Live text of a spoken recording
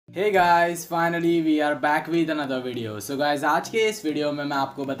Hey guys, finally we are back with another video. So guys, आज के इस video में मैं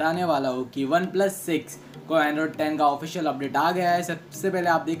आपको बताने वाला हूँ कि OnePlus 6 को एंड्रॉयड 10 का ऑफिशियल अपडेट आ गया है। सबसे पहले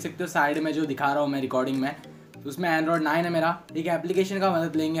आप देख सकते हो साइड में जो दिखा रहा हूँ मैं रिकॉर्डिंग में, तो उसमें एंड्रॉयड 9 है मेरा। एक एप्लीकेशन का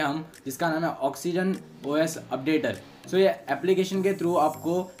मदद लेंगे हम जिसका नाम है ऑक्सीजन OS अपडेटर। सो ये एप्लीकेशन के थ्रू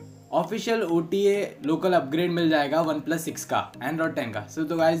आपको ऑफिशियल OTA लोकल अपग्रेड मिल जाएगा OnePlus 6 का एंड्रॉयड 10 का। सो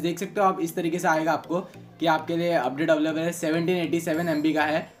तो गाइस देख सकते हो आप, इस तरीके से आएगा आपको कि आपके लिए अपडेट अवेलेबल है। 1787 MB का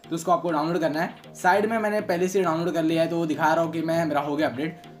है, तो उसको आपको डाउनलोड करना है। साइड में मैंने पहले से डाउनलोड कर लिया है, तो वो दिखा रहा हूँ कि मेरा हो गया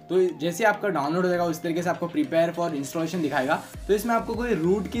अपडेट। तो जैसे आपका डाउनलोड हो जाएगा उस तरीके से आपको प्रिपेयर फॉर इंस्टॉलेशन दिखाएगा। तो इसमें आपको कोई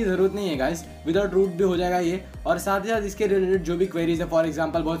रूट की ज़रूरत नहीं है गाइस, विदाउट रूट भी हो जाएगा ये। और साथ ही साथ इसके रिलेटेड जो भी क्वेरीज है, फॉर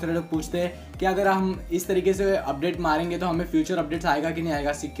एग्जांपल बहुत सारे लोग पूछते हैं कि अगर हम इस तरीके से अपडेट मारेंगे तो हमें फ्यूचर अपडेट्स आएगा कि नहीं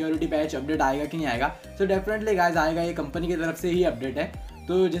आएगा, सिक्योरिटी पैच अपडेट आएगा कि नहीं आएगा। तो डेफिनेटली गाइस आएगा, ये कंपनी की तरफ से ही अपडेट है।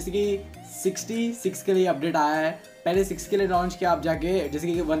 तो जैसे कि 66 के लिए अपडेट आया है, पहले 6 के लिए लॉन्च किया। आप जाके जैसे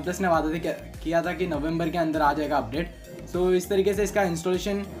कि OnePlus ने वादा किया था कि नवंबर के अंदर आ जाएगा अपडेट। सो इस तरीके से इसका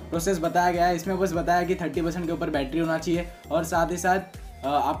इंस्टॉलेशन प्रोसेस बताया गया है। इसमें बस बताया कि 30% के ऊपर बैटरी होना चाहिए, और साथ ही साथ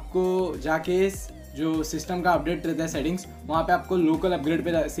आपको जाके जो सिस्टम का अपडेट रहता है सेटिंग्स, वहाँ पे आपको लोकल अपग्रेड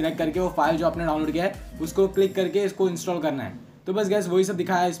पे सिलेक्ट करके वो फाइल जो आपने डाउनलोड किया है उसको क्लिक करके इसको इंस्टॉल करना है। तो बस गैस वही सब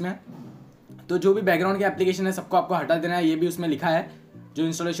दिखाया है इसमें। तो जो भी बैकग्राउंड के एप्लीकेशन है सबको आपको हटा देना है, ये भी उसमें लिखा है जो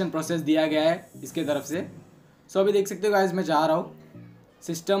इंस्टॉलेशन प्रोसेस दिया गया है इसके तरफ से। सो अभी देख सकते हो गाइस, मैं जा रहा हूँ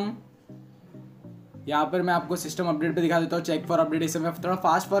सिस्टम, यहाँ पर मैं आपको सिस्टम अपडेट पे दिखा देता हूँ। चेक फॉर अपडेट, इसे मैं थोड़ा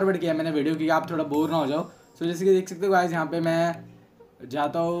फास्ट फॉरवर्ड किया मैंने वीडियो की, आप थोड़ा बोर ना हो जाओ। सो जैसे कि देख सकते हो गाइस, यहाँ पे मैं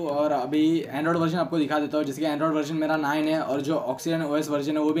जाता हूँ और अभी एंड्रॉयड वर्जन आपको दिखा देता हूँ। जैसे कि एंड्रॉयड वर्जन मेरा 9 है और जो ऑक्सीजन OS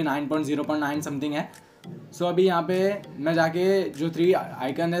वर्जन है वो भी 9.0.9 समथिंग है। सो अभी यहाँ पे मैं जाके जो 3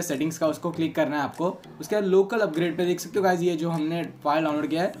 आइकन है सेटिंग्स का उसको क्लिक करना है आपको। उसके बाद लोकल अपग्रेड पे देख सकते हो गाइस, ये जो हमने फाइल डाउनलोड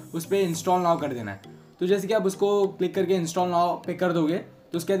किया है उस पर इंस्टॉल नाउ कर देना है। तो जैसे कि आप उसको क्लिक करके इंस्टॉल नाउ पे कर दोगे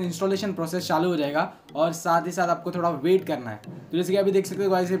तो उसके बाद इंस्टॉलेशन प्रोसेस चालू हो जाएगा, और साथ ही साथ आपको थोड़ा वेट करना है। तो जैसे कि अभी देख सकते हो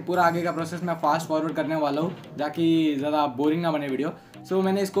गाइस, पूरा आगे का प्रोसेस मैं फास्ट फॉरवर्ड करने वाला हूँ ताकि ज़्यादा बोरिंग ना बने वीडियो। सो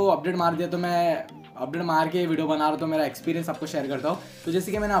मैंने इसको अपडेट मार दिया, तो मैं अपडेट मार के वीडियो बना रहा हूँ, तो मेरा एक्सपीरियंस आपको शेयर करता हूँ। तो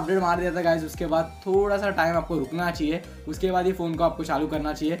जैसे कि मैंने अपडेट मार दिया था गाइस, उसके बाद थोड़ा सा टाइम आपको रुकना चाहिए, उसके बाद ही फ़ोन को आपको चालू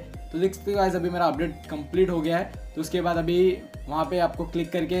करना चाहिए। तो देख सकते हो गाइस, अभी मेरा अपडेट कंप्लीट हो गया है। तो उसके बाद अभी वहाँ पे आपको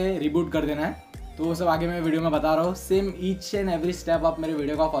क्लिक करके रिबूट कर देना है। तो वो सब आगे मैं वीडियो में बता रहा हूँ। Same each and every step आप मेरे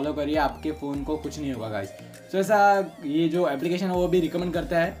वीडियो का फॉलो करिए, आपके फ़ोन को कुछ नहीं होगा गाइस। तो ऐसा ये जो एप्लीकेशन है वो भी रिकमेंड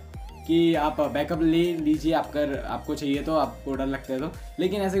करता है कि आप बैकअप ले लीजिए आपको चाहिए, तो आपको डर लगता है तो।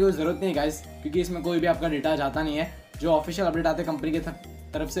 लेकिन ऐसे कोई ज़रूरत नहीं गाइस, क्योंकि इसमें कोई भी आपका डेटा जाता नहीं है। जो ऑफिशियल अपडेट आते हैं कंपनी की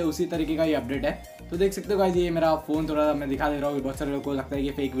तरफ से उसी तरीके का ये अपडेट है। तो देख सकते हो गाइस, ये मेरा फ़ोन थोड़ा मैं दिखा दे रहा हूँ। बहुत सारे लोगों को लगता है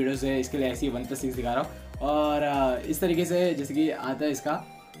कि फेक वीडियोज़ है, इसके लिए ऐसी OnePlus 6 दिखा रहा हूँ। और इस तरीके से जैसे कि आता है इसका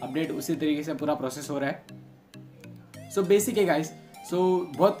अपडेट, उसी तरीके से पूरा प्रोसेस हो रहा है। सो बेसिक है गाइस। सो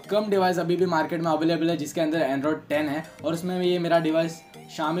बहुत कम डिवाइस अभी भी मार्केट में अवेलेबल है जिसके अंदर एंड्रॉयड 10 है, और उसमें ये मेरा डिवाइस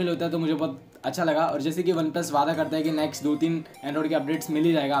शामिल होता है, तो मुझे बहुत अच्छा लगा। और जैसे कि OnePlus वादा करता है कि नेक्स्ट 2-3 एंड्रॉयड के अपडेट्स मिल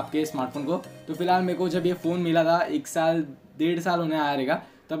ही जाएगा आपके स्मार्टफोन को। तो फिलहाल मेरे को जब ये फ़ोन मिला था 1 साल 1.5 साल होने आया रहेगा,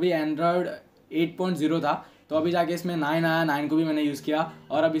 तभी एंड्रॉयड 8.0 था। तो अभी जाके इसमें 9 आया, 9 को भी मैंने यूज़ किया,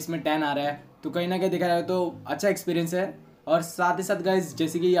 और अब इसमें 10 आ रहा है। तो कहीं ना कहीं देखा जाए तो अच्छा एक्सपीरियंस है। और साथ ही साथ गाइस,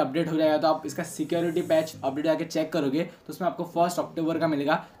 जैसे कि ये अपडेट हो जाएगा तो आप इसका सिक्योरिटी पैच अपडेट आके चेक करोगे तो उसमें आपको 1 अक्टूबर का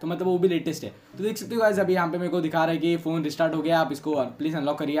मिलेगा, तो मतलब वो भी लेटेस्ट है। तो देख सकते हो गाइस, अभी यहाँ पे मेरे को दिखा रहा है कि फ़ोन रिस्टार्ट हो गया। आप इसको प्लीज़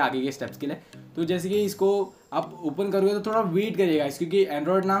अनलॉक करिए आगे के स्टेप्स के लिए। तो जैसे कि इसको आप ओपन करोगे तो थोड़ा वेट करिएगा, क्योंकि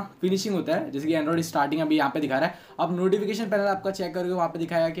एंड्रॉयड ना फिनिशिंग होता है। जैसे कि एंड्रॉयड स्टार्टिंग अभी यहाँ पे दिखा रहा है। आप नोटिफिकेशन पैनल आपका चेक करोगे, वहाँ पे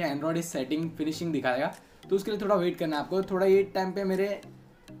दिखाएगा कि एंड्रॉयड इस सेटिंग फिनिशिंग दिखाएगा। तो उसके लिए थोड़ा वेट करना है आपको। थोड़ा ये टाइम पे मेरे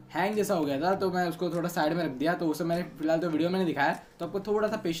हैंग जैसा हो गया था, तो मैं उसको थोड़ा साइड में रख दिया। तो उसे मैंने फिलहाल तो वीडियो मैंने दिखाया, तो आपको थोड़ा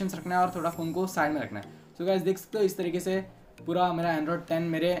सा पेशेंस रखना है और थोड़ा फ़ोन को साइड में रखना है। सो गाइस देख सकते हो इस तरीके से पूरा मेरा एंड्रॉयड 10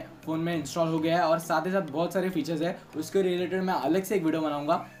 मेरे फ़ोन में इंस्टॉल हो गया है। और साथ ही साथ बहुत सारे फीचर्स है, उसके रिलेटेड मैं अलग से एक वीडियो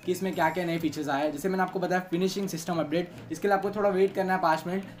बनाऊंगा कि इसमें क्या क्या नए फीचर्स आए हैं। जैसे मैंने आपको बताया फिनिशिंग सिस्टम अपडेट, इसके लिए आपको थोड़ा वेट करना है 5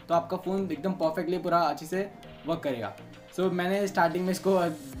 मिनट, तो आपका फ़ोन एकदम परफेक्टली पूरा अच्छे से वर्क करेगा। सो मैंने स्टार्टिंग में इसको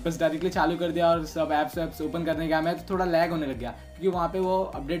बस डायरेक्टली चालू कर दिया और सब ऐप्स ओपन करने गया मैं, तो थोड़ा लैग होने लग गया, क्योंकि वहाँ पे वो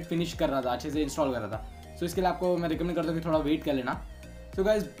अपडेट फिनिश कर रहा था, अच्छे से इंस्टॉल कर रहा था। सो इसके लिए आपको मैं रिकमेंड करता हूँ कि थोड़ा वेट कर लेना। सो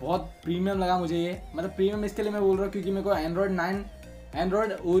गाइस, बहुत प्रीमियम लगा मुझे ये, मतलब प्रीमियम इसके लिए मैं बोल रहा हूँ क्योंकि मेरे को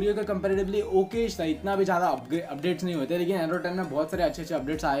एंड्रॉयड ओरियो के कंपेरेटिवली ओके था, इतना भी ज़्यादा अपडेट्स नहीं होते। लेकिन एंड्रॉयड 10 में बहुत सारे अच्छे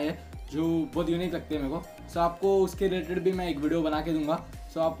अपडेट्स आए हैं जो बहुत यूनिक लगते हैं मेरे को। सो आपको उसके रिलेटेड भी मैं एक वीडियो बना के दूंगा।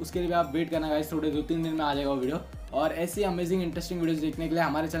 सो आप उसके लिए भी आप वेट करना गाइस, थोड़े 2-3 दिन में आ जाएगा वो वीडियो। और ऐसी अमेजिंग इंटरेस्टिंग वीडियोस देखने के लिए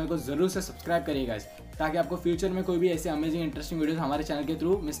हमारे चैनल को ज़रूर से सब्सक्राइब करिएगा गाइस, ताकि आपको फ्यूचर में कोई भी ऐसे अमेजिंग इंटरेस्टिंग वीडियोस हमारे चैनल के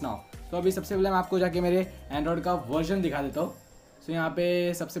थ्रू मिस ना हो। तो अभी सबसे पहले मैं आपको जाके मेरे एंड्रॉयड का वर्जन दिखा देता हूँ। सो यहाँ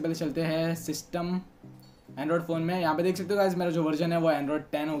पे सबसे पहले चलते हैं सिस्टम एंड्रॉयड फ़ोन में। यहाँ पे देख सकते हो गाइस मेरा जो वर्जन है वो एंड्रॉयड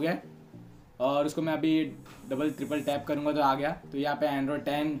 10 हो गया है और उसको मैं अभी डबल ट्रिपल टैप करूँगा तो आ गया। तो यहाँ पे एंड्रॉयड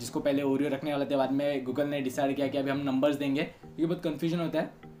 10 जिसको पहले ओरियो रखने वाले थे, बाद में गूगल ने डिसाइड किया कि अभी हम नंबर्स देंगे, ये बहुत कन्फ्यूजन होता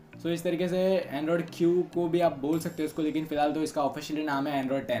है। सो इस तरीके से एंड्रॉयड क्यू को भी आप बोल सकते हो इसको, लेकिन फिलहाल तो इसका ऑफिशियली नाम है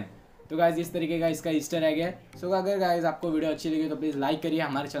एंड्रॉयड 10। तो गाइज इस तरीके का इसका ईस्टर एग है। सो अगर गाइज आपको वीडियो अच्छी लगी तो प्लीज़ लाइक करिए,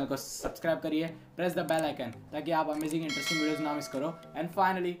 हमारे चैनल को सब्सक्राइब करिए, प्रेस द बेल आइकन ताकि आप अमेजिंग इंटरेस्टिंग वीडियोस ना मिस करो। And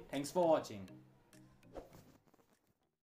finally thanks for watching.